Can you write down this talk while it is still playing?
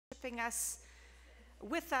worshiping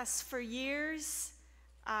with us for years.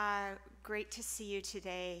 Great to see you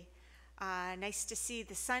today. Nice to see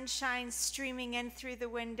the sunshine streaming in through the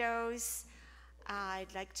windows.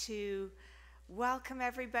 I'd like to welcome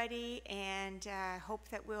everybody and hope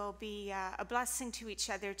that we'll be a blessing to each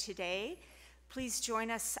other today. Please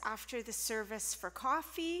join us after the service for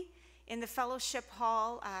coffee in the fellowship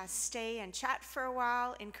hall. Stay and chat for a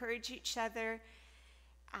while, encourage each other.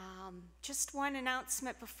 Just one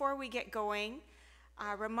announcement before we get going.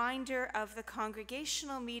 A reminder of the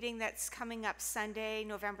congregational meeting that's coming up Sunday,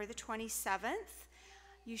 November the 27th.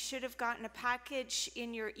 You should have gotten a package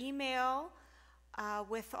in your email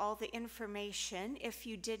with all the information. If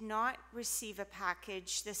you did not receive a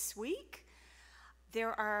package this week,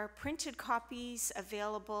 there are printed copies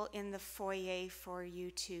available in the foyer for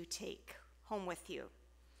you to take home with you.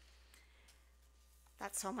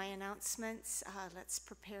 That's all my announcements. Let's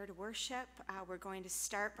prepare to worship. We're going to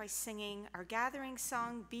start by singing our gathering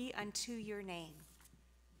song, Be Unto Your Name.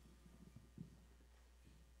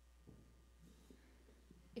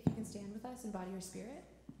 If you can stand with us in body or spirit.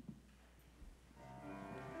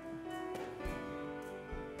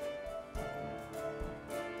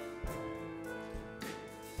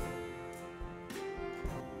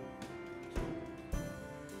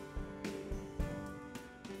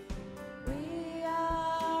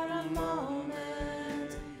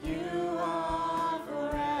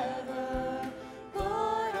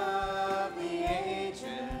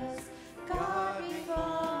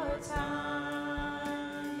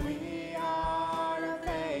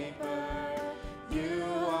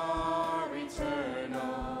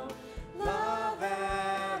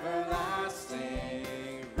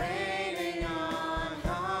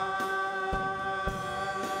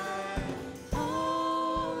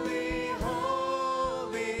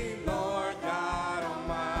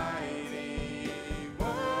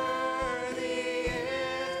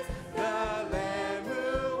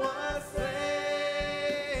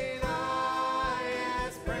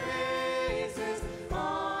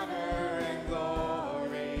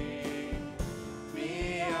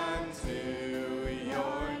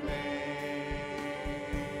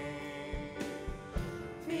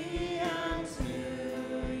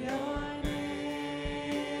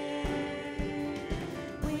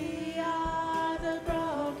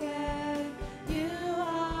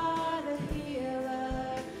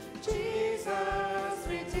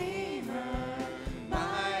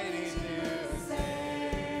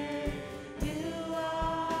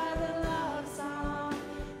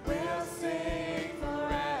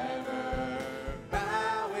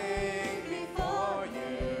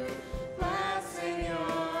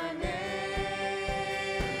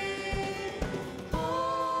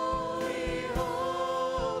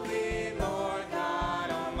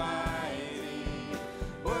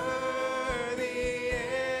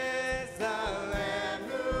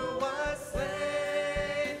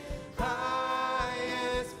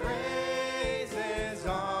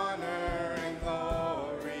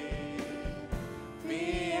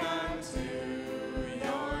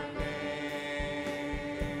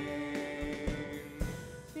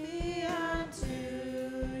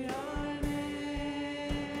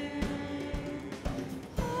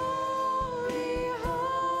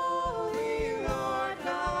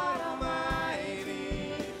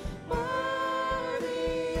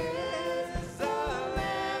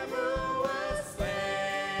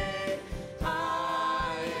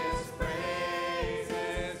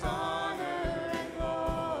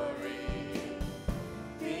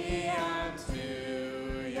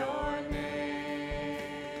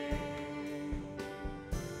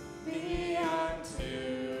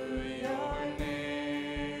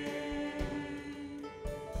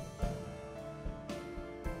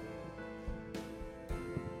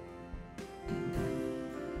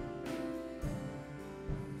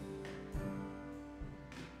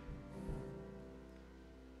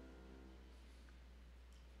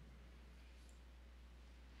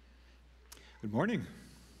 Good morning.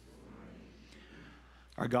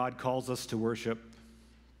 Our God calls us to worship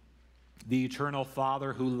the eternal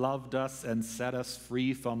Father who loved us and set us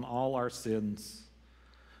free from all our sins,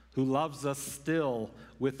 who loves us still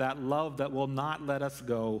with that love that will not let us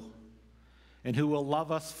go, and who will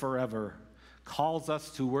love us forever, calls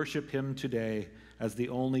us to worship him today as the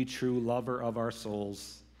only true lover of our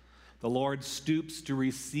souls. The Lord stoops to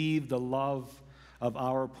receive the love of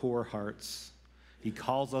our poor hearts. He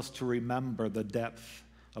calls us to remember the depth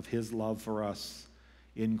of his love for us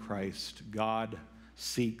in Christ. God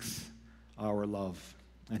seeks our love,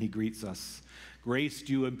 and he greets us. Grace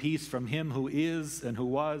to you and peace from him who is and who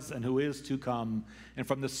was and who is to come, and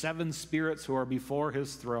from the seven spirits who are before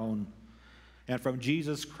his throne, and from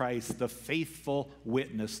Jesus Christ, the faithful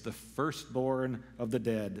witness, the firstborn of the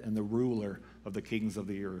dead and the ruler of the kings of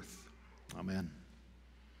the earth. Amen.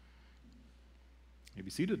 You may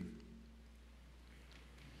be seated.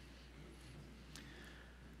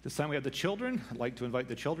 This time we have the children. I'd like to invite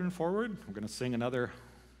the children forward. We're going to sing another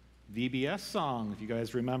VBS song, if you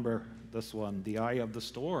guys remember this one, The Eye of the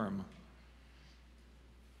Storm.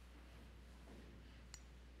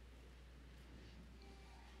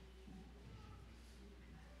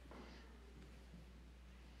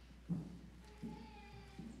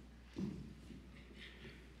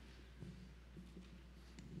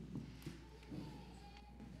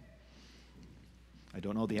 I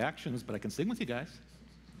don't know the actions, but I can sing with you guys.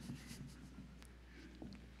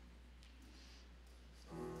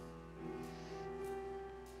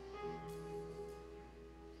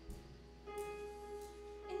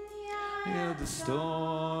 In the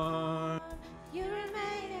storm, you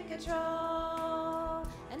remain in control,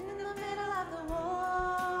 and in the middle of the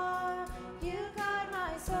war, you guard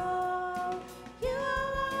my soul. You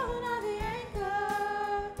alone are the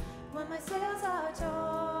anchor when my sails are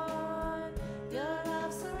torn. Your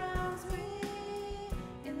love surrounds me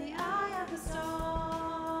in the eye of the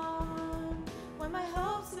storm. When my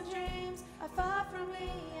hopes and dreams are far from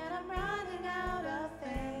me and I'm running out of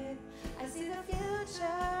faith, I see the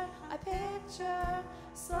future I picture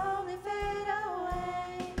slowly fade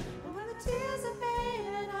away. And when the tears of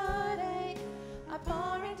pain and heartache are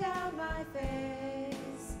pouring down my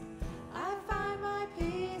face, I find my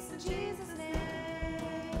peace in Jesus'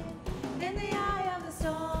 name. In the eye of the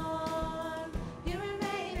storm, you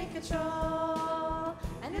remain in control,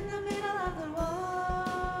 and in the middle of the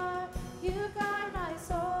war, you guard my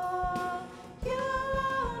soul. You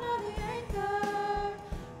alone are the anchor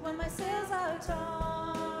when my sails are torn.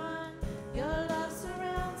 Your love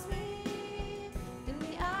surrounds me in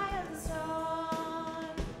the eye of the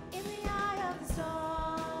storm. In the eye of the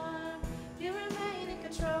storm, you remain in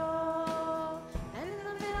control, and in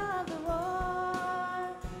the middle of the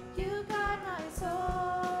war, you guard my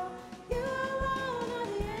soul. You alone are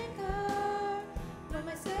the anchor when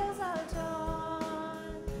my sails are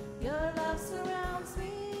torn. Your love surrounds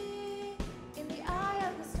me in the eye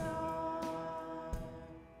of the storm.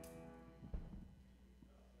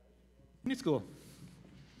 Sunday school.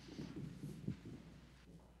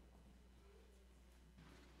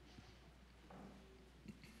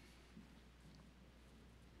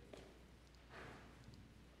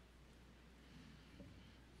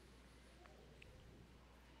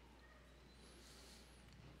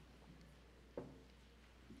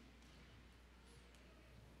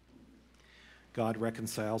 God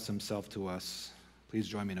reconciles himself to us. Please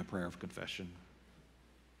join me in a prayer of confession.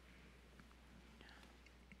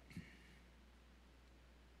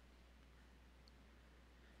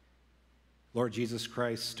 Lord Jesus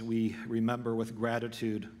Christ, we remember with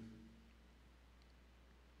gratitude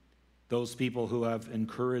those people who have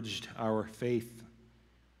encouraged our faith.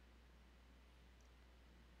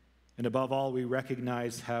 And above all, we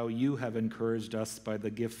recognize how you have encouraged us by the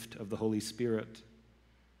gift of the Holy Spirit,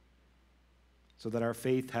 so that our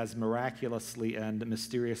faith has miraculously and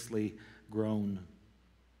mysteriously grown.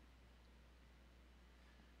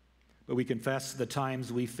 But we confess the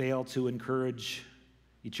times we fail to encourage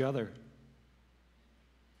each other,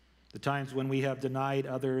 the times when we have denied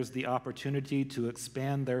others the opportunity to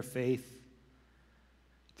expand their faith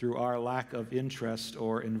through our lack of interest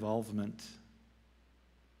or involvement.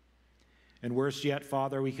 And worse yet,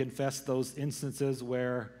 Father, we confess those instances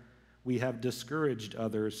where we have discouraged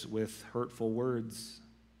others with hurtful words,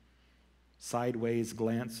 sideways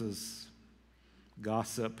glances,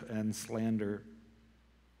 gossip, and slander.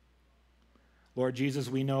 Lord Jesus,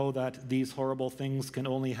 we know that these horrible things can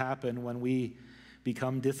only happen when we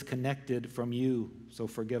become disconnected from you. So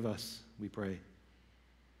forgive us, we pray,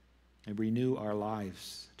 and renew our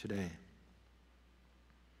lives today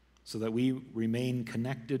so that we remain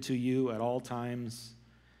connected to you at all times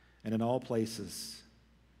and in all places,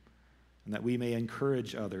 and that we may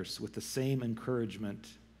encourage others with the same encouragement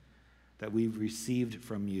that we've received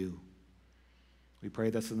from you. We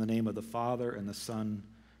pray this in the name of the Father and the Son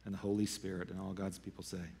and the Holy Spirit, and all God's people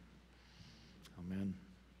say, Amen.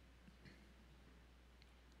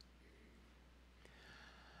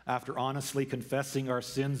 After honestly confessing our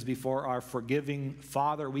sins before our forgiving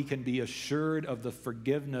Father, we can be assured of the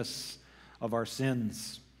forgiveness of our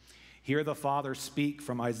sins. Hear the Father speak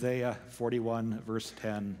from Isaiah 41, verse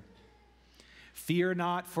 10. Fear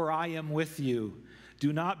not, for I am with you.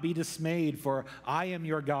 Do not be dismayed, for I am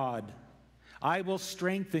your God. I will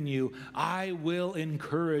strengthen you. I will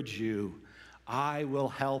encourage you. I will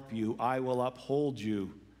help you. I will uphold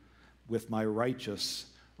you with my righteous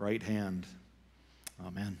right hand.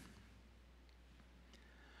 Amen.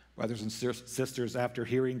 Brothers and sisters, after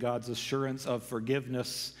hearing God's assurance of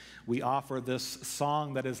forgiveness, we offer this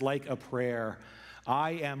song that is like a prayer.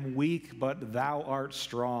 I am weak, but thou art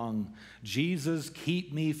strong. Jesus,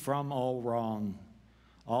 keep me from all wrong.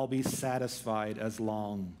 I'll be satisfied as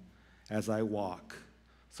long as I walk.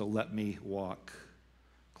 So let me walk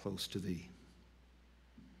close to thee.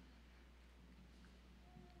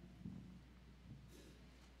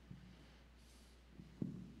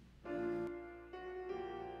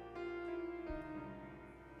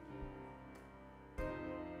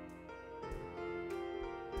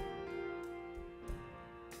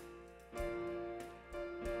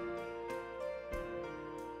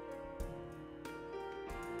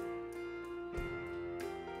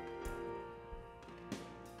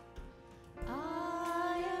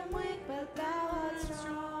 I am weak, but thou art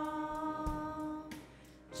strong.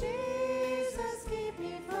 Jesus, keep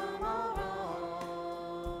me from all wrong.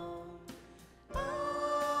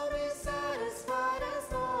 I'll be satisfied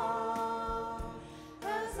as long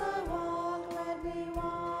as I walk. Let me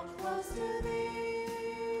walk close to thee.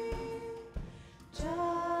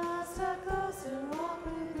 Just a closer walk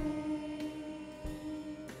with thee.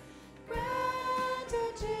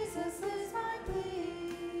 Granted, Jesus is my plea.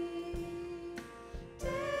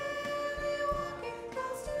 Daily walking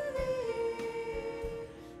close to thee.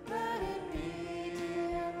 Let it be,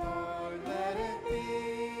 dear Lord, let it be.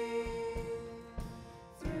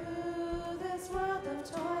 Through this world of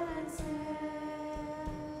toil and sins,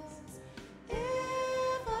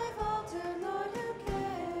 if I falter, Lord, who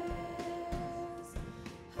cares?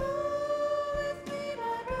 Who with me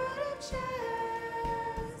my burden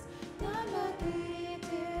shares? None but thee,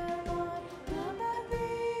 dear Lord, none but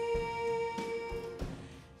thee.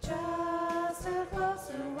 Just a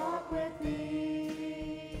closer walk with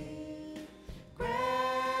thee.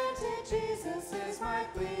 Granted, Jesus is my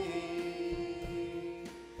plea.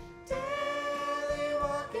 Daily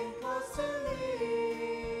walking close to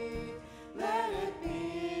thee. Let it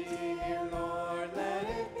be, dear Lord, let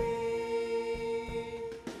it be.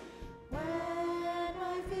 When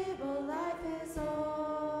my feeble life is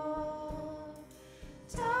o'er,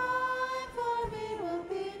 time for me will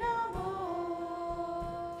be no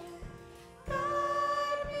more.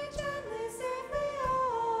 Guide me gently, safely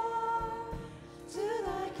on, to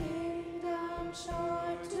thy kingdom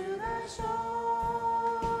shore, to thy shore.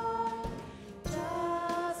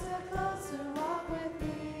 Just a closer walk with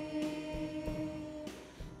thee.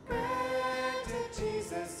 Granted,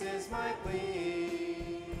 Jesus is my plea.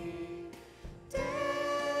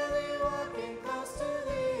 Daily walking close to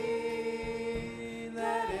thee.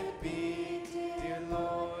 Let it be, dear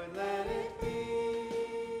Lord, let it be.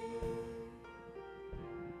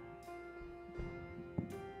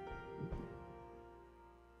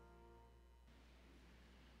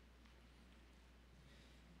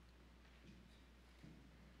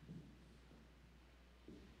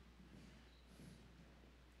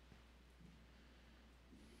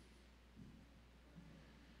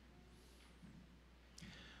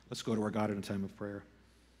 Let's go to our God in a time of prayer.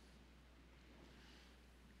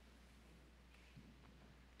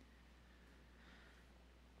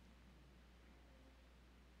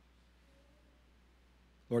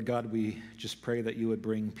 Lord God, we just pray that you would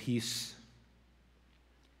bring peace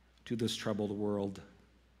to this troubled world.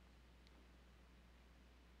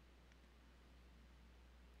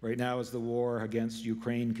 Right now, as the war against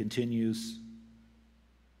Ukraine continues,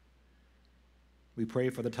 we pray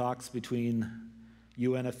for the talks between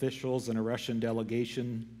UN officials and a Russian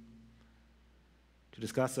delegation to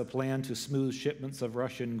discuss a plan to smooth shipments of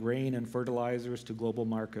Russian grain and fertilizers to global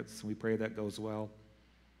markets. We pray that goes well.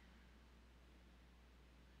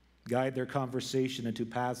 Guide their conversation into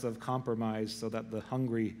paths of compromise so that the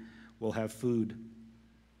hungry will have food,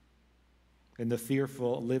 and the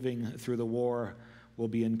fearful living through the war will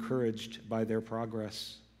be encouraged by their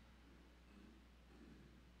progress.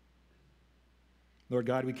 Lord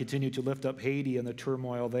God, we continue to lift up Haiti and the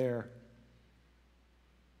turmoil there.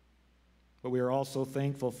 But we are also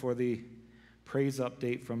thankful for the praise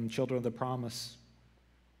update from Children of the Promise.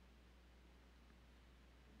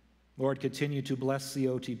 Lord, continue to bless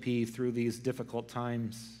COTP through these difficult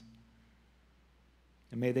times.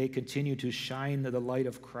 And may they continue to shine the light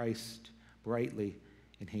of Christ brightly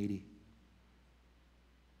in Haiti.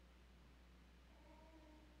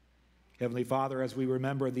 Heavenly Father, as we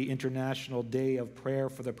remember the International Day of Prayer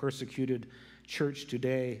for the Persecuted Church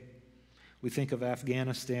today, we think of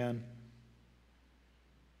Afghanistan.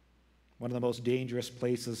 one of the most dangerous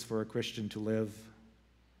places for a Christian to live,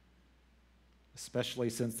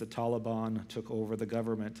 especially since the Taliban took over the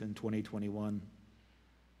government in 2021.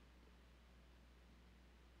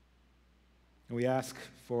 And we ask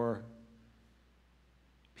for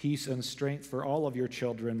peace and strength for all of your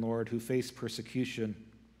children, Lord, who face persecution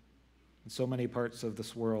in so many parts of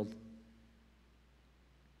this world.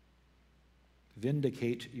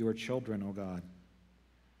 Vindicate your children, O God,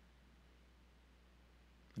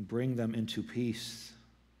 and bring them into peace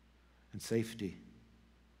and safety.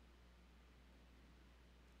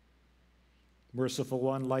 Merciful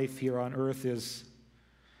One, life here on earth is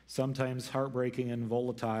sometimes heartbreaking and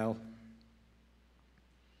volatile.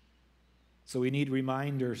 So we need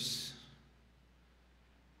reminders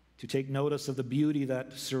to take notice of the beauty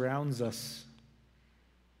that surrounds us,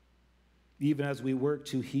 even as we work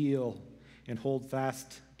to heal and hold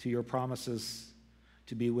fast to your promises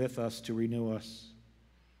to be with us, to renew us,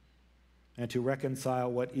 and to reconcile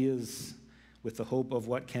what is with the hope of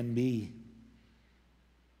what can be.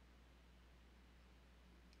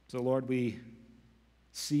 So, Lord, we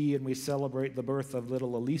see and we celebrate the birth of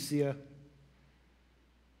little Alicia,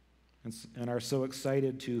 and are so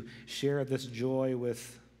excited to share this joy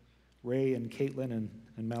with Ray and Caitlin and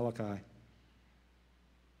Malachi.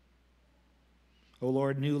 Oh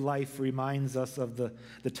Lord, new life reminds us of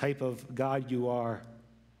the type of God you are.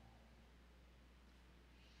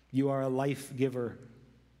 You are a life giver,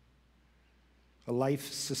 a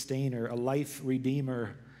life sustainer, a life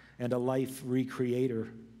redeemer, and a life recreator.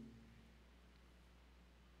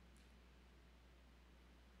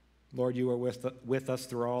 Lord, you are with us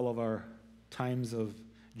through all of our times of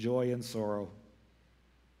joy and sorrow.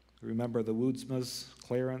 Remember the Woodsmas,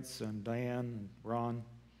 Clarence and Diane and Ron,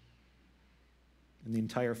 and the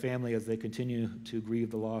entire family as they continue to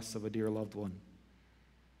grieve the loss of a dear loved one.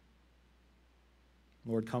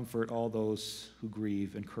 Lord, comfort all those who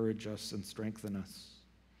grieve, encourage us and strengthen us.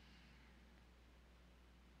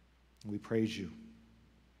 We praise you.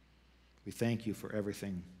 We thank you for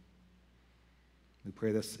everything. We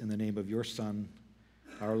pray this in the name of your Son,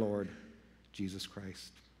 our Lord, Jesus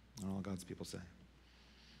Christ. And all God's people say,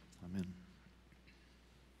 amen.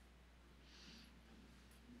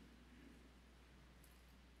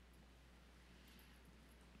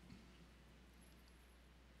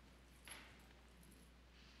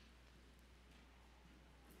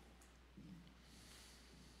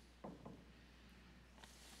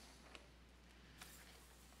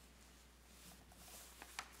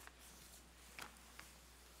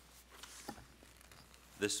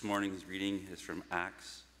 This morning's reading is from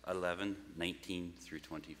Acts 11:19 through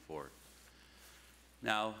 24.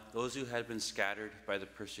 Now, those who had been scattered by the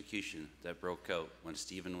persecution that broke out when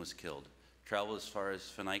Stephen was killed traveled as far as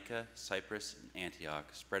Phoenicia, Cyprus, and Antioch,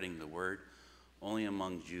 spreading the word only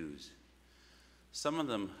among Jews. Some of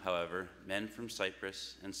them, however, men from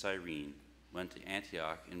Cyprus and Cyrene, went to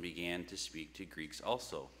Antioch and began to speak to Greeks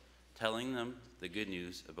also, telling them the good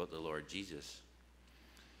news about the Lord Jesus.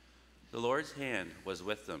 The Lord's hand was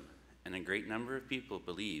with them, and a great number of people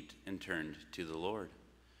believed and turned to the Lord.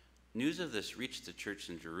 News of this reached the church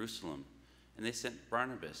in Jerusalem, and they sent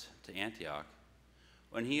Barnabas to Antioch.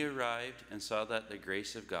 When he arrived and saw that the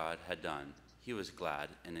grace of God had done, he was glad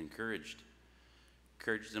and encouraged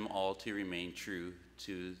them all to remain true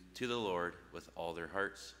to the Lord with all their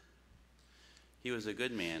hearts. He was a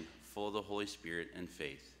good man, full of the Holy Spirit and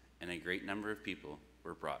faith, and a great number of people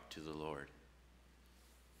were brought to the Lord.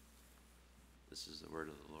 This is the word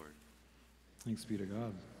of the Lord. Thanks be to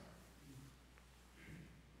God.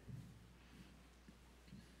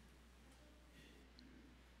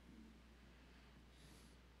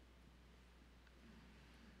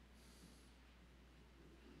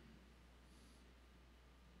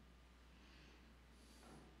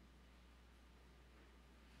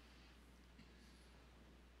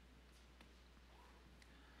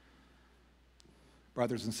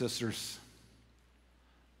 Brothers and sisters,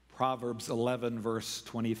 Proverbs 11, verse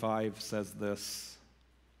 25 says this: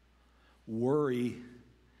 worry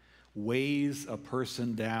weighs a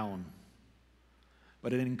person down,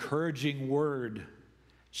 but an encouraging word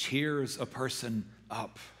cheers a person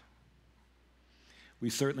up.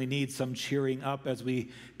 We certainly need some cheering up as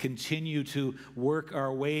we continue to work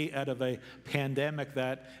our way out of a pandemic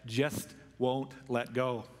that just won't let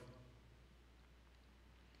go.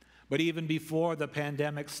 But even before the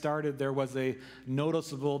pandemic started, there was a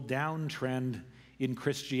noticeable downtrend in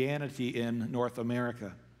Christianity in North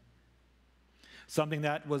America. Something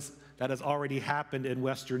that has already happened in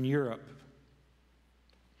Western Europe.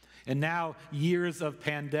 And now, years of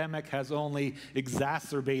pandemic has only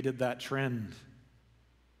exacerbated that trend.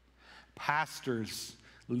 Pastors,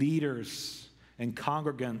 leaders and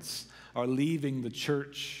congregants are leaving the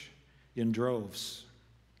church in droves.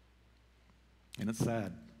 And it's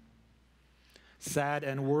sad. Sad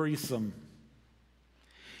and worrisome.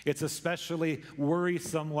 It's especially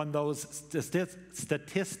worrisome when those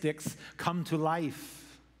statistics come to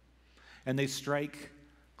life and they strike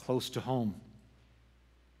close to home.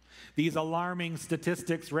 These alarming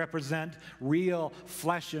statistics represent real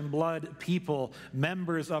flesh and blood people,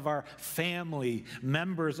 members of our family,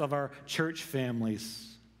 members of our church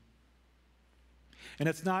families. And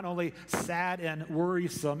it's not only sad and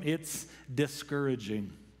worrisome, it's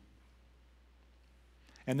discouraging.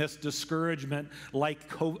 And this discouragement, like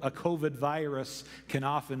a COVID virus, can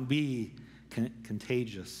often be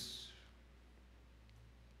contagious.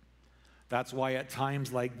 That's why at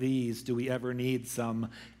times like these do we ever need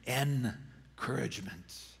some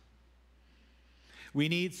encouragement. We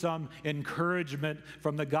need some encouragement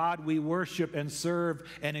from the God we worship and serve,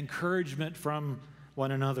 and encouragement from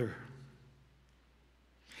one another.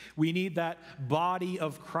 We need that body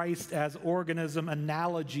of Christ as organism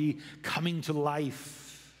analogy coming to life.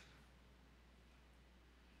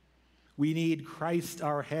 We need Christ,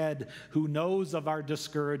 our head, who knows of our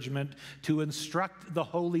discouragement, to instruct the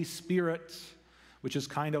Holy Spirit, which is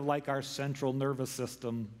kind of like our central nervous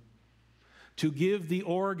system, to give the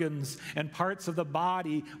organs and parts of the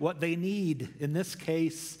body what they need, in this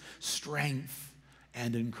case, strength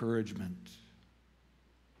and encouragement.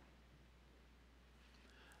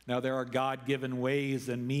 Now, there are God-given ways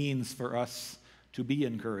and means for us to be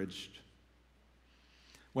encouraged.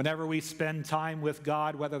 Whenever we spend time with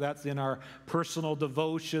God, whether that's in our personal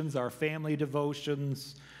devotions, our family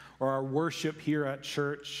devotions, or our worship here at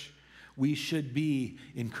church, we should be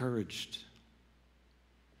encouraged.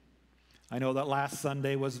 I know that last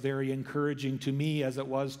Sunday was very encouraging to me, as it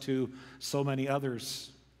was to so many others.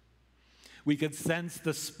 We could sense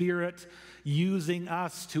the Spirit using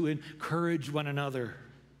us to encourage one another.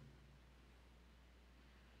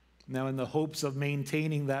 Now, in the hopes of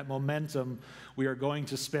maintaining that momentum, we are going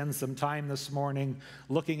to spend some time this morning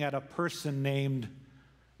looking at a person named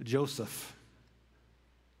Joseph.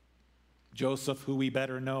 Joseph, who we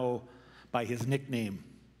better know by his nickname,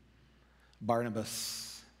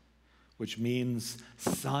 Barnabas, which means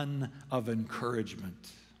son of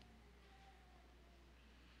encouragement.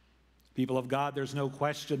 People of God, there's no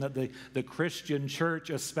question that the Christian church,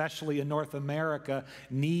 especially in North America,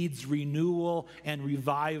 needs renewal and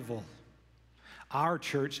revival. Our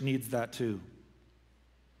church needs that too.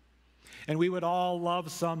 And we would all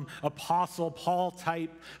love some Apostle Paul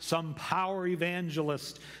type, some power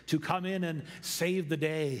evangelist to come in and save the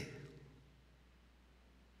day.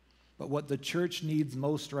 But what the church needs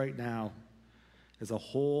most right now is a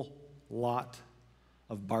whole lot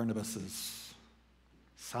of Barnabases.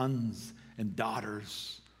 Sons and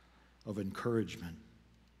daughters of encouragement.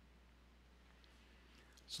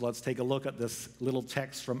 So let's take a look at this little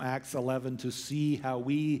text from Acts 11 to see how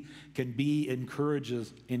we can be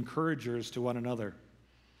encouragers to one another,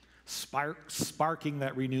 sparking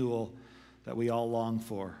that renewal that we all long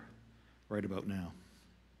for right about now.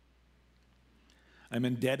 I'm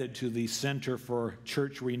indebted to the Center for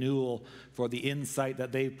Church Renewal for the insight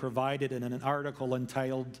that they provided in an article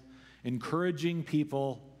entitled Encouraging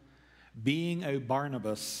People, Being a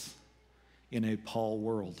Barnabas in a Paul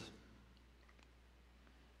World.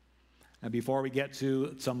 Now, before we get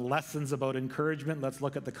to some lessons about encouragement, let's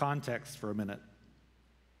look at the context for a minute.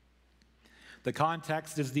 The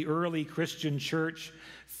context is the early Christian church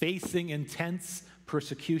facing intense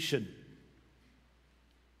persecution.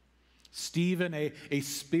 Stephen, a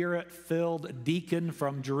spirit-filled deacon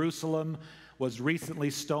from Jerusalem, was recently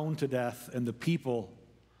stoned to death, and the people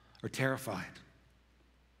are terrified.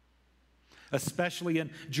 Especially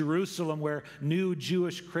in Jerusalem, where new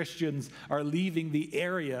Jewish Christians are leaving the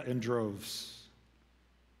area in droves.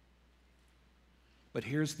 But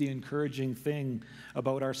here's the encouraging thing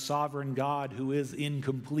about our sovereign God, who is in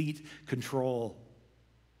complete control.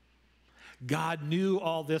 God knew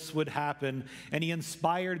all this would happen, and he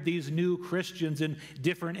inspired these new Christians in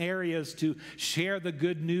different areas to share the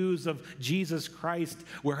good news of Jesus Christ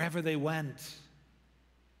wherever they went.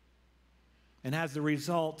 And as a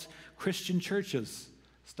result, Christian churches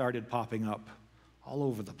started popping up all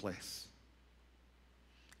over the place.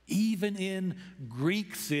 Even in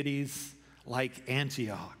Greek cities like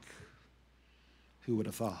Antioch. Who would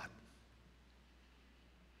have thought?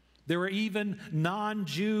 There were even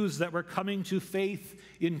non-Jews that were coming to faith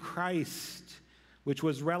in Christ, which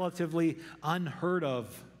was relatively unheard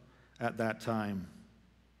of at that time,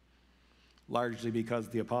 largely because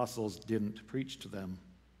the apostles didn't preach to them.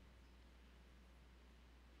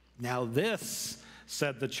 Now this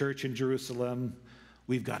said the church in Jerusalem,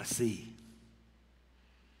 we've got to see.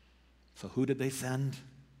 So who did they send?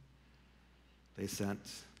 They sent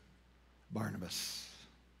Barnabas,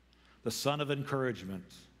 the son of encouragement,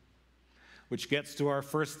 which gets to our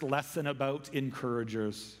first lesson about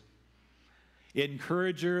encouragers.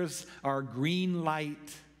 Encouragers are green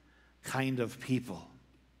light kind of people.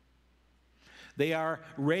 They are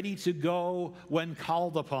ready to go when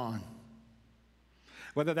called upon,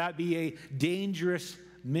 whether that be a dangerous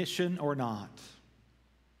mission or not.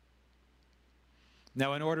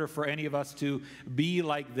 Now, in order for any of us to be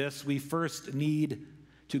like this, we first need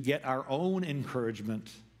to get our own encouragement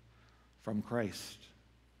from Christ.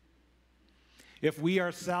 If we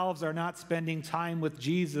ourselves are not spending time with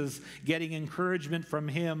Jesus, getting encouragement from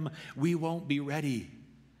him, we won't be ready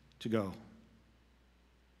to go.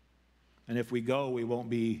 And if we go, we won't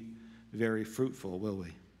be very fruitful, will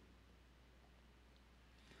we?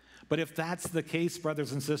 But if that's the case,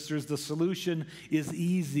 brothers and sisters, the solution is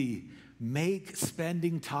easy. Make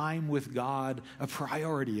spending time with God a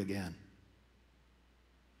priority again.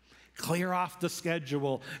 Clear off the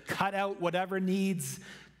schedule. Cut out whatever needs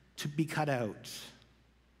to be cut out.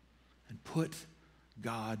 And put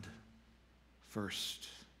God first.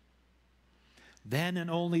 Then and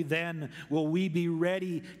only then will we be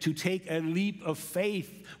ready to take a leap of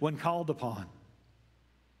faith when called upon.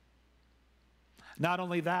 Not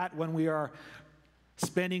only that, when we are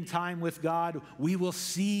spending time with God, we will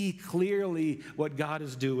see clearly what God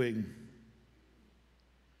is doing.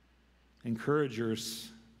 Encouragers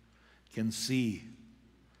can see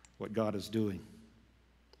what God is doing.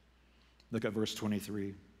 Look at verse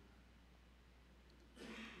 23.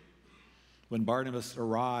 When Barnabas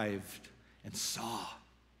arrived and saw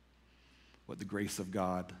what the grace of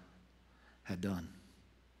God had done.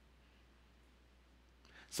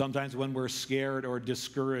 Sometimes when we're scared or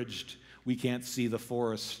discouraged, we can't see the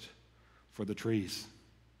forest for the trees.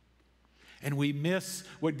 And we miss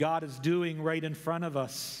what God is doing right in front of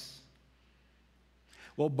us.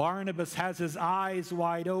 Well, Barnabas has his eyes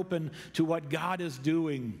wide open to what God is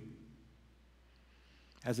doing.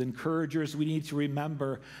 As encouragers, we need to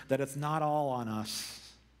remember that it's not all on us,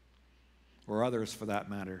 or others for that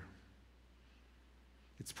matter.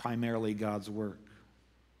 It's primarily God's work.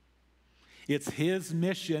 It's his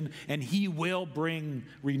mission, and he will bring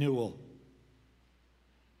renewal.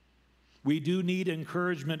 We do need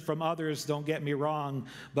encouragement from others, don't get me wrong,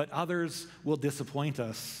 but others will disappoint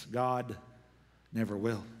us. God never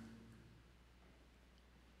will.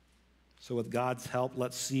 So with God's help,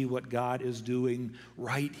 let's see what God is doing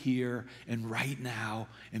right here and right now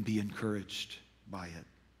and be encouraged by it.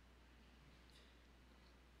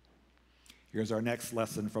 Here's our next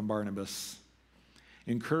lesson from Barnabas.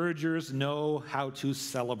 Encouragers know how to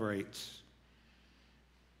celebrate.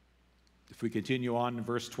 If we continue on in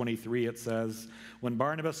verse 23, it says, when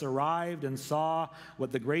Barnabas arrived and saw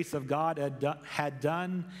what the grace of God had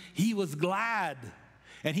done, he was glad,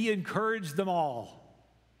 and he encouraged them all.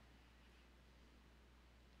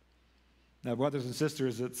 Now, brothers and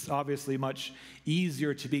sisters, it's obviously much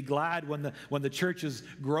easier to be glad when the church is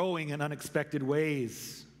growing in unexpected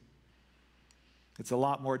ways. It's a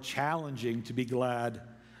lot more challenging to be glad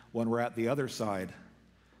when we're at the other side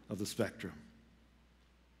of the spectrum.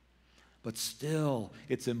 But still,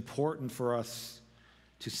 it's important for us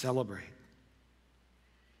to celebrate,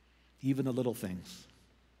 even the little things.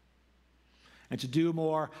 And to do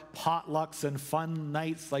more potlucks and fun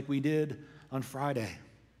nights like we did on Friday.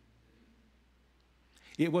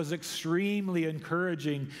 It was extremely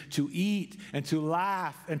encouraging to eat and to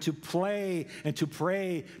laugh and to play and to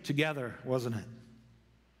pray together, wasn't it?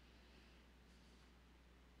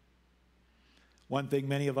 One thing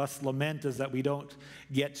many of us lament is that we don't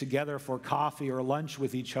get together for coffee or lunch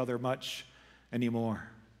with each other much anymore.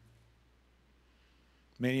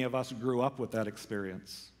 Many of us grew up with that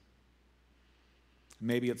experience.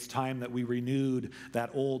 Maybe it's time that we renewed that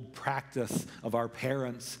old practice of our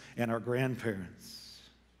parents and our grandparents.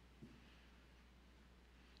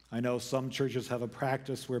 I know some churches have a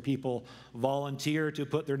practice where people volunteer to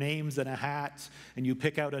put their names in a hat, and you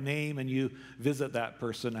pick out a name and you visit that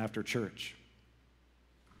person after church.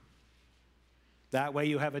 That way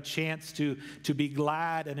you have a chance to be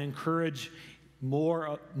glad and encourage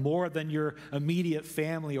more than your immediate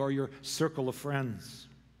family or your circle of friends.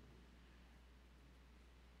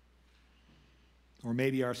 Or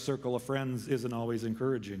maybe our circle of friends isn't always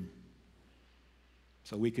encouraging.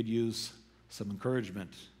 So we could use some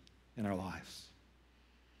encouragement in our lives.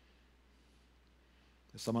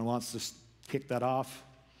 If someone wants to kick that off,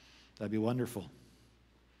 that'd be wonderful.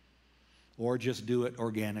 Or just do it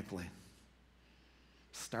organically.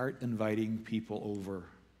 Start inviting people over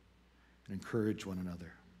and encourage one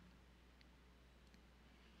another.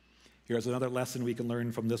 Here's another lesson we can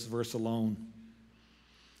learn from this verse alone.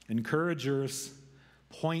 Encouragers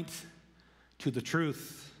point to the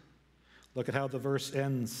truth. Look at how the verse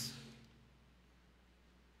ends.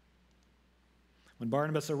 When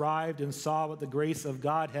Barnabas arrived and saw what the grace of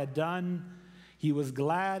God had done, he was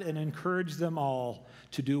glad and encouraged them all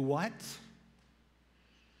to do what?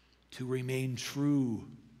 To remain true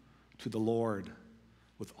to the Lord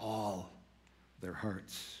with all their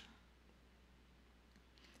hearts.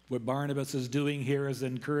 What Barnabas is doing here is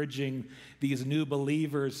encouraging these new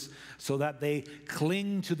believers so that they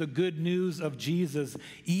cling to the good news of Jesus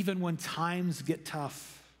even when times get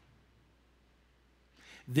tough.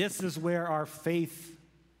 This is where our faith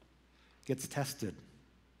gets tested.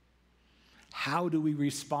 How do we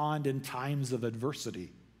respond in times of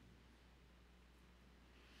adversity?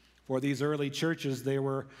 For these early churches, they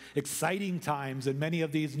were exciting times, and many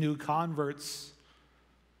of these new converts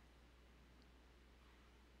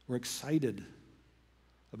were excited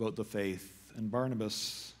about the faith, and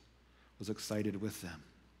Barnabas was excited with them.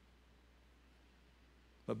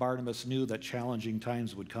 But Barnabas knew that challenging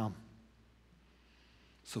times would come.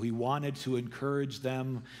 So he wanted to encourage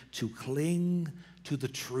them to cling to the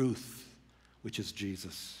truth, which is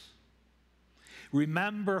Jesus.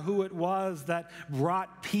 Remember who it was that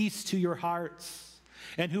brought peace to your hearts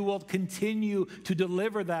and who will continue to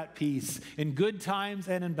deliver that peace in good times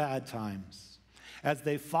and in bad times as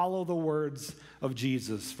they follow the words of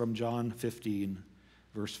Jesus from John 15,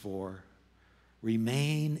 verse 4.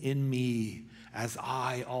 Remain in me as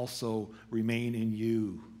I also remain in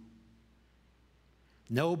you.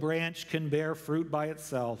 No branch can bear fruit by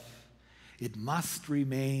itself. It must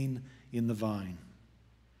remain in the vine.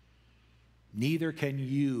 Neither can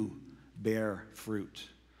you bear fruit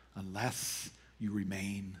unless you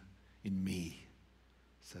remain in me,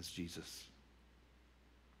 says Jesus.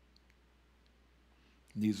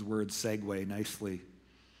 And these words segue nicely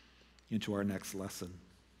into our next lesson.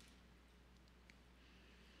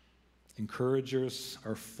 Encouragers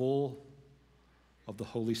are full of the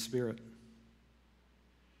Holy Spirit.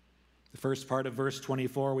 The first part of verse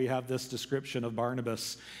 24, we have this description of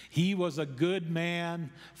Barnabas. He was a good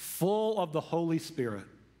man, full of the Holy Spirit.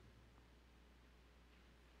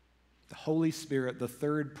 The Holy Spirit, the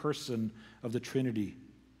third person of the Trinity,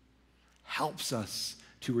 helps us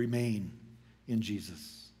to remain in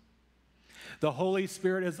Jesus. The Holy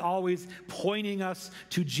Spirit is always pointing us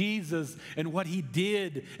to Jesus and what he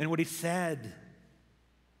did and what he said.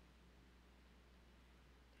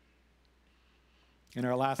 In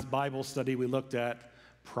our last Bible study, we looked at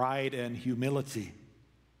pride and humility.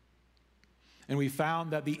 And we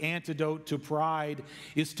found that the antidote to pride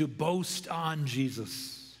is to boast on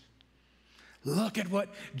Jesus. Look at what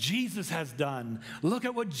Jesus has done. Look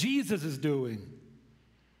at what Jesus is doing.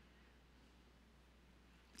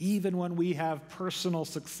 Even when we have personal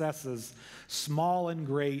successes, small and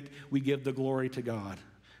great, we give the glory to God.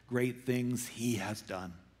 Great things he has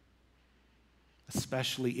done,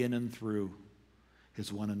 especially in and through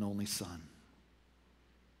his one and only Son.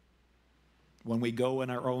 When we go in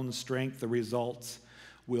our own strength, the results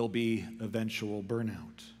will be eventual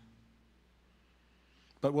burnout.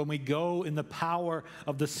 But when we go in the power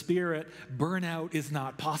of the Spirit, burnout is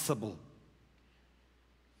not possible.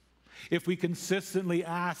 If we consistently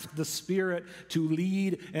ask the Spirit to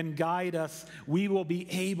lead and guide us, we will be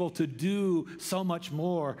able to do so much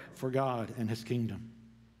more for God and his kingdom.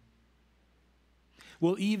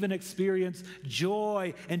 We'll even experience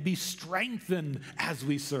joy and be strengthened as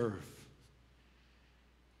we serve.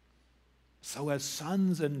 So as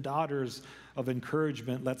sons and daughters of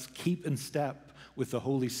encouragement, let's keep in step with the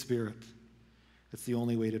Holy Spirit. It's the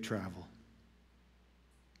only way to travel.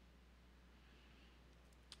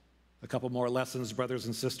 A couple more lessons, brothers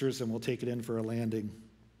and sisters, and we'll take it in for a landing.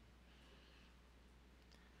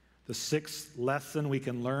 The sixth lesson we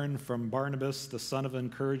can learn from Barnabas, the son of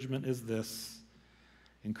encouragement, is this.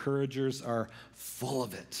 Encouragers are full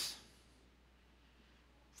of it.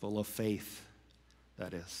 Full of faith,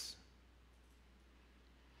 that is.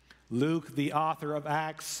 Luke, the author of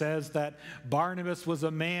Acts, says that Barnabas was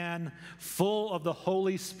a man full of the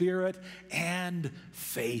Holy Spirit and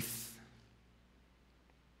faith.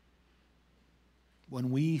 When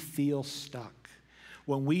we feel stuck,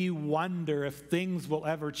 when we wonder if things will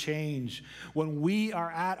ever change, when we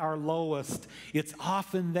are at our lowest, it's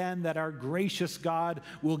often then that our gracious God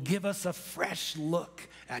will give us a fresh look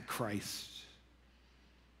at Christ.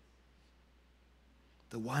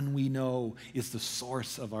 The one we know is the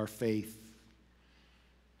source of our faith.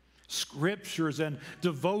 Scriptures and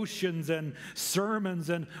devotions and sermons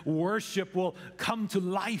and worship will come to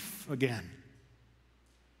life again.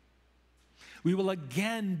 We will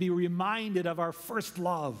again be reminded of our first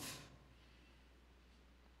love.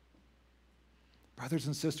 Brothers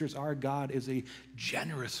and sisters, our God is a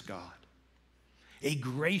generous God, a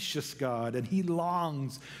gracious God, and He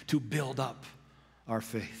longs to build up our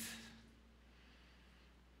faith.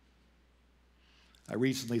 I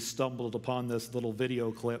recently stumbled upon this little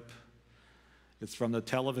video clip. It's from the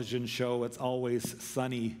television show It's Always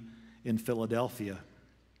Sunny in Philadelphia.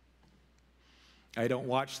 I don't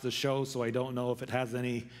watch the show, so I don't know if it has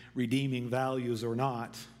any redeeming values or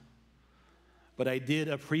not. But I did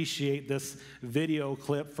appreciate this video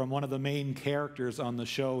clip from one of the main characters on the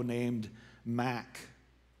show named Mac.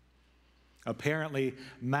 Apparently,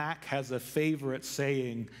 Mac has a favorite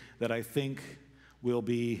saying that I think will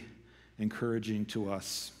be encouraging to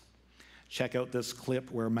us. Check out this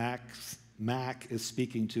clip where Mac is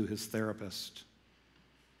speaking to his therapist.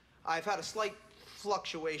 I've had a slight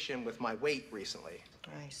fluctuation with my weight recently.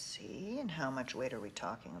 I see. And how much weight are we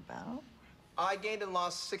talking about? I gained and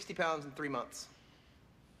lost 60 pounds in 3 months.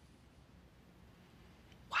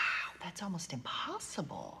 Wow, that's almost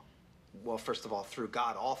impossible. Well, first of all, through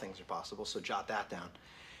God, all things are possible, so jot that down.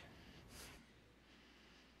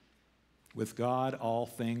 With God, all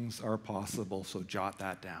things are possible, so jot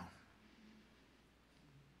that down.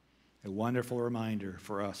 A wonderful reminder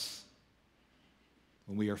for us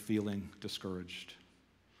when we are feeling discouraged.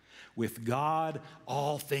 With God,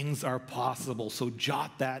 all things are possible, so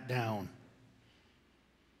jot that down.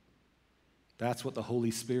 That's what the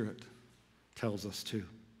Holy Spirit tells us too.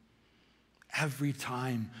 Every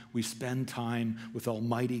time we spend time with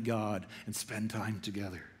Almighty God and spend time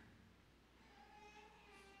together.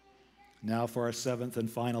 Now for our seventh and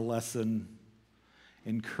final lesson.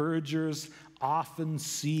 Encouragers often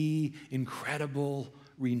see incredible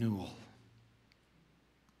renewal.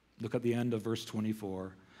 Look at the end of verse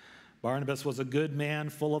 24. Barnabas was a good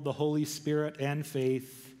man, full of the Holy Spirit and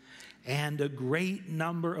faith, and a great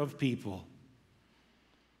number of people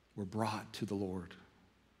were brought to the Lord.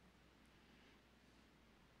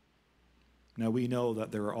 Now we know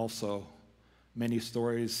that there are also many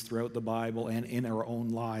stories throughout the Bible and in our own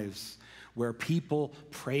lives where people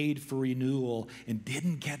prayed for renewal and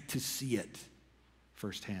didn't get to see it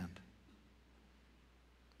firsthand.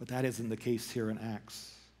 But that isn't the case here in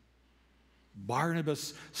Acts.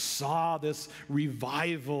 Barnabas saw this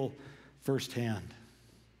revival firsthand.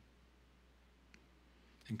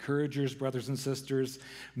 Encouragers, brothers and sisters,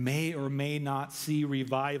 may or may not see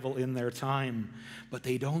revival in their time, but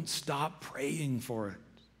they don't stop praying for it.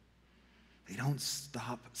 They don't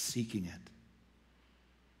stop seeking it.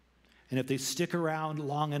 And if they stick around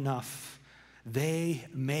long enough, they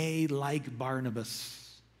may, like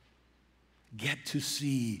Barnabas, get to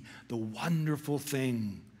see the wonderful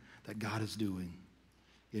thing that God is doing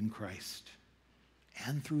in Christ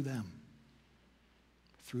and through them,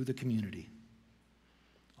 through the community,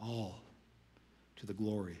 all to the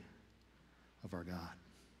glory of our God.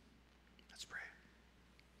 Let's pray.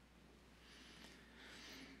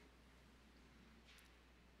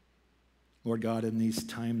 Lord God, in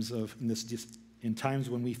times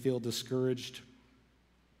when we feel discouraged,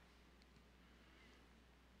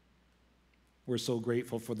 we're so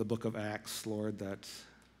grateful for the book of Acts, Lord, that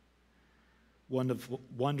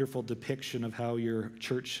wonderful depiction of how your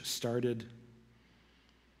church started.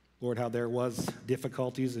 Lord, how there was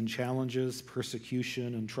difficulties and challenges,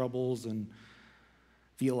 persecution and troubles and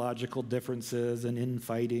theological differences and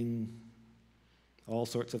infighting, all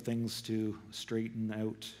sorts of things to straighten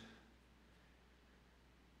out.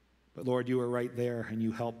 But Lord, you were right there and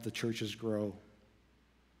you helped the churches grow.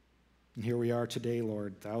 And here we are today,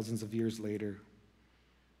 Lord, thousands of years later,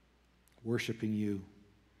 worshiping you,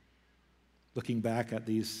 looking back at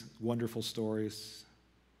these wonderful stories,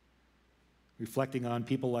 reflecting on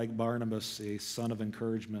people like Barnabas, a son of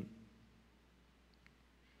encouragement.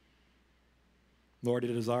 Lord,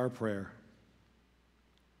 it is our prayer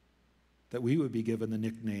that we would be given the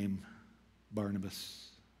nickname Barnabas,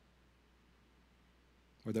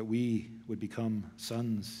 or that we would become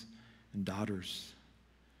sons and daughters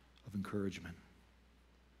of encouragement.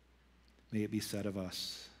 May it be said of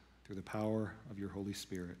us through the power of your Holy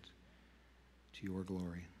Spirit to your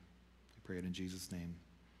glory. We pray it in Jesus' name.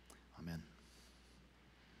 Amen.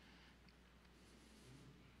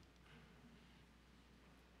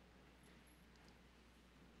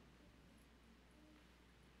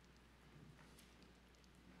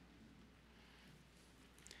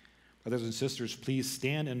 Brothers and sisters, please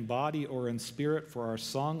stand in body or in spirit for our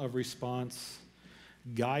song of response,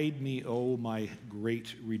 Guide me, O my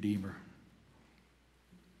great Redeemer.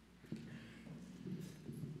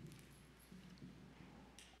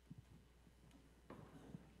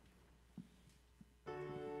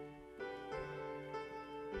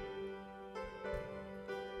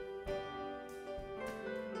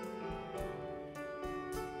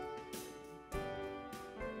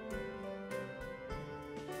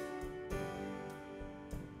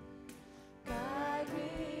 Guide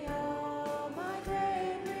me, oh my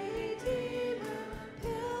great Redeemer,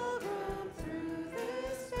 pilgrim through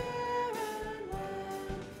this barren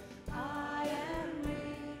land. I am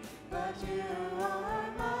weak, but you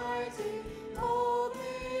are mighty. Hold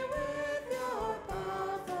me with your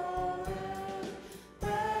powerful hand.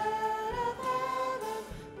 Bread of heaven,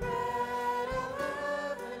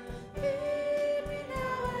 feed me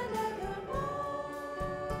now and evermore.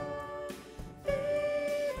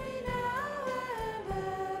 Feed me now and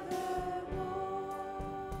evermore.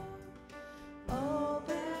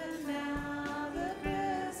 Open now the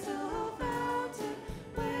crystal fountain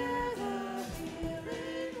where the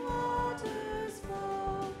healing waters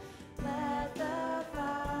flow. Let the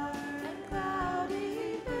fire and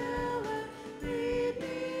cloudy pillar lead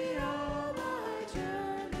me all my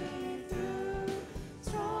journey through.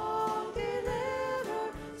 Strong deliver,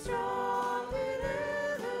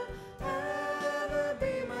 ever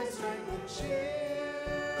be my strength and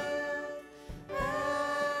shield.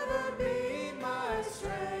 Ever be my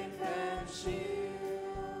strength and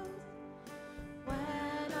shield.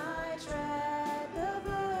 When I tread the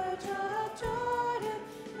verge of Jordan,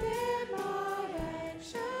 bid my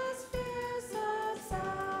anxious fears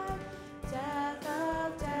subside. Death of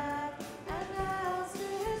death and hell's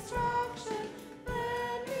destruction,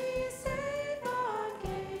 let me safe on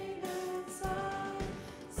Canaan's side.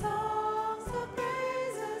 Songs of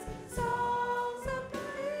praises,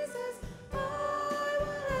 I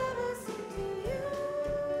will ever sing to you.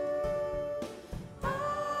 I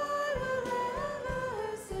will ever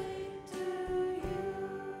sing to you.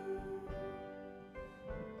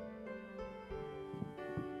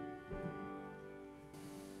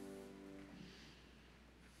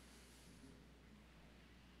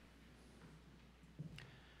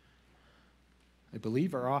 I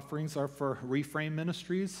believe our offerings are for Reframe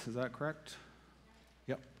Ministries. Is that correct?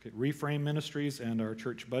 Yep. Okay. Reframe Ministries and our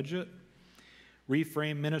church budget.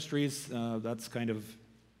 Reframe Ministries, that's kind of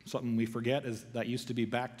something we forget, is that used to be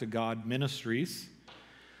Back to God Ministries.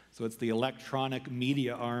 So it's the electronic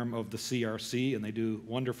media arm of the CRC, and they do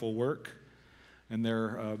wonderful work. And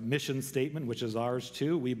their mission statement, which is ours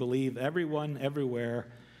too, we believe everyone, everywhere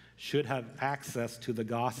should have access to the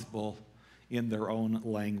gospel in their own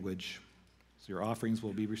language. So your offerings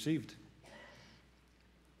will be received.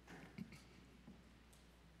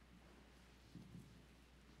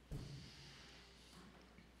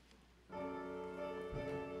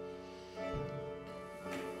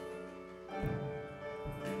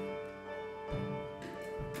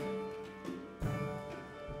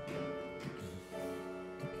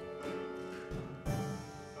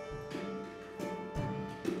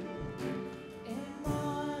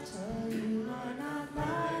 Immortal, you are not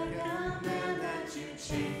like a man that you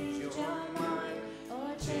change your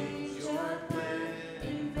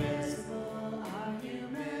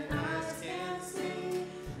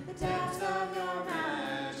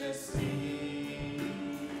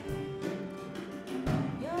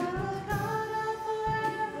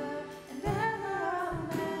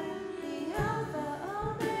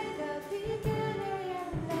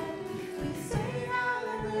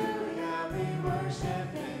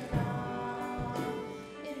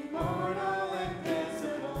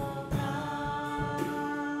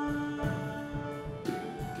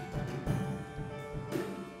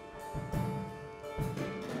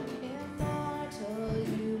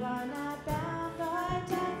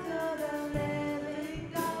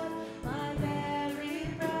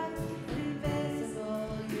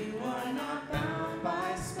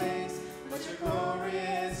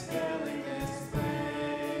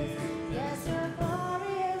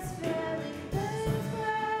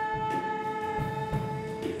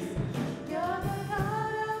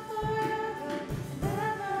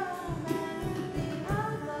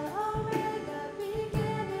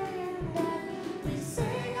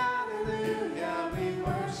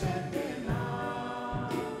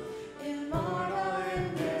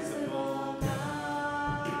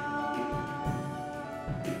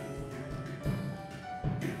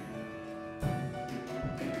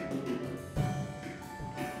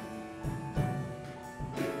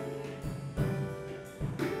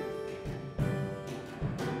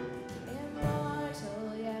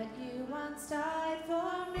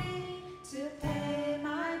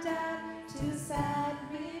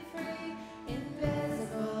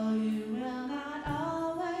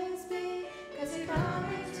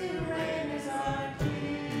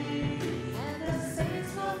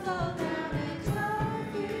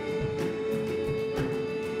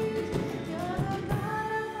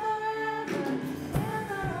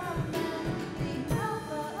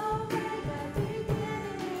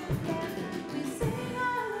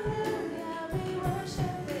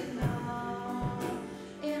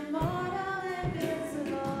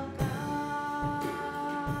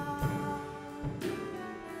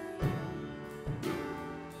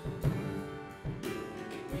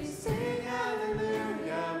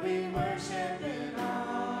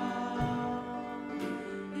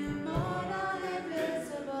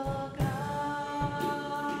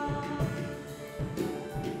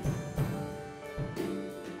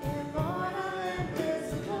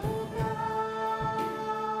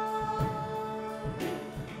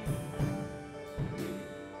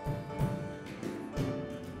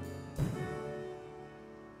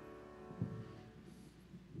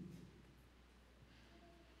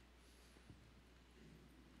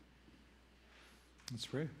Let's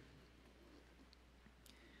pray.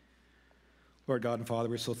 Lord God and Father,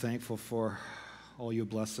 we're so thankful for all you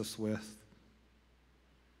bless us with.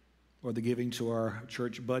 Lord, the giving to our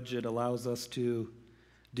church budget allows us to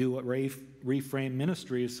do what Reframe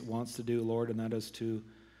Ministries wants to do, Lord, and that is to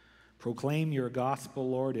proclaim your gospel,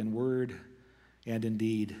 Lord, in word and in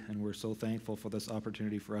deed. And we're so thankful for this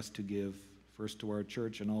opportunity for us to give, first to our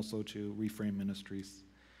church and also to Reframe Ministries.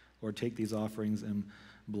 Lord, take these offerings and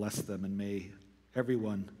bless them, and may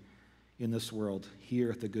everyone in this world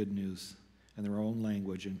hear the good news in their own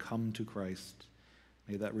language and come to Christ.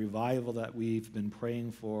 May that revival that we've been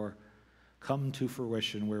praying for come to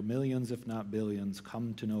fruition, where millions, if not billions,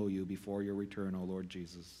 come to know you before your return, O Lord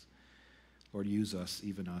Jesus. Lord, use us,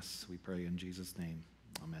 even us, we pray in Jesus' name.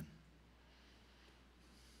 Amen.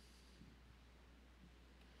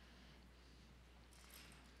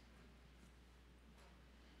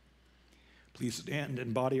 Please stand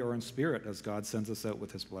in body or in spirit as God sends us out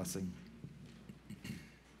with his blessing.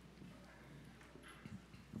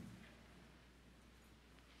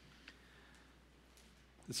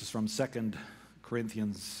 This is from 2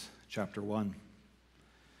 Corinthians chapter 1.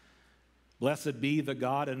 Blessed be the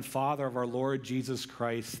God and Father of our Lord Jesus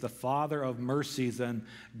Christ, the Father of mercies and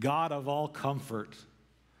God of all comfort,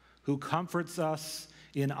 who comforts us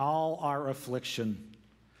in all our affliction,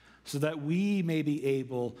 so that we may be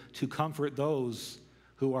able to comfort those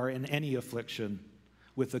who are in any affliction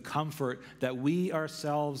with the comfort that we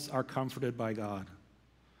ourselves are comforted by God.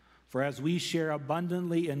 For as we share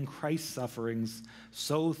abundantly in Christ's sufferings,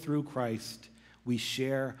 so through Christ we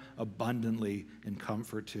share abundantly in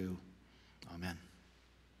comfort too. Amen.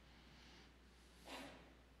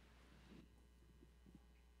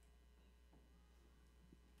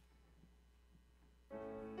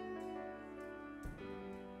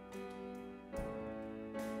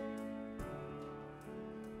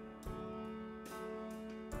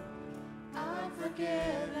 I'm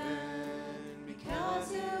forgiven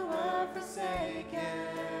because you were forsaken.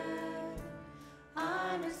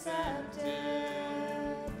 I'm accepted,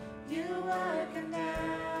 you were condemned.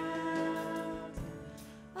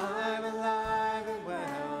 I'm alive and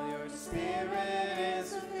well, your spirit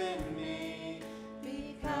is within me,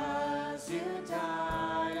 because you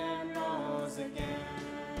died and rose again.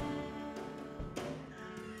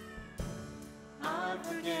 I'm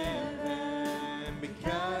forgiven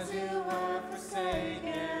because you were forsaken.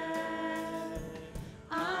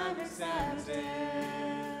 I'm accepted,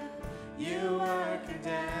 you were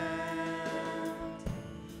condemned.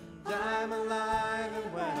 I'm alive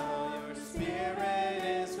and well, your spirit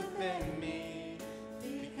is within me,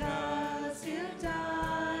 because you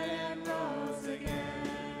died and rose again.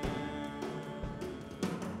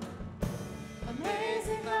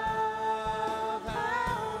 Amazing love,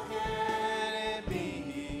 how can it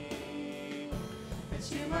be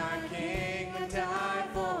that you, my King, would die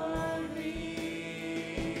for me?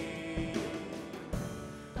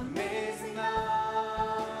 Amazing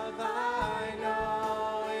love, I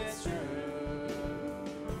know it's true,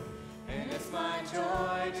 and it's my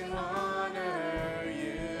joy to honor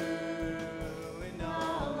you in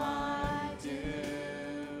all I do.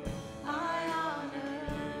 I honor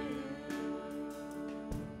you.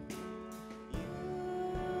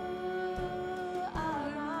 You are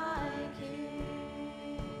my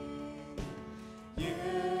King. You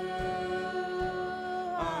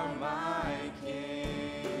are my King.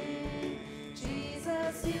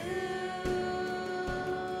 Jesus, you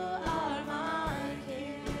are my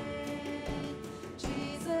King.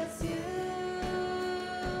 Jesus, you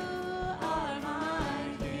are my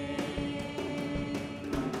King.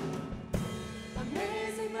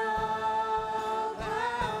 Amazing love,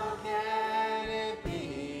 how can it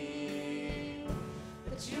be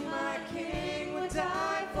that you, my King, would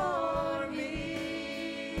die for me?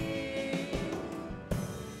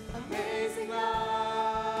 Amazing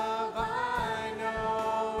love, I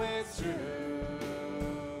know it's true,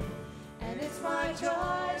 and it's my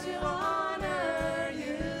joy to honor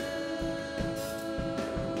you.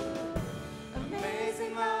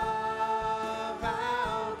 Amazing love,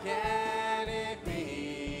 how can it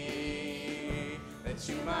be that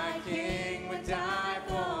you, my King, would die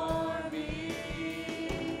for me?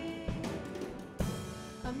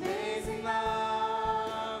 Amazing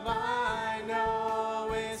love, I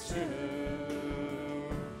know it's true,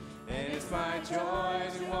 and it's my joy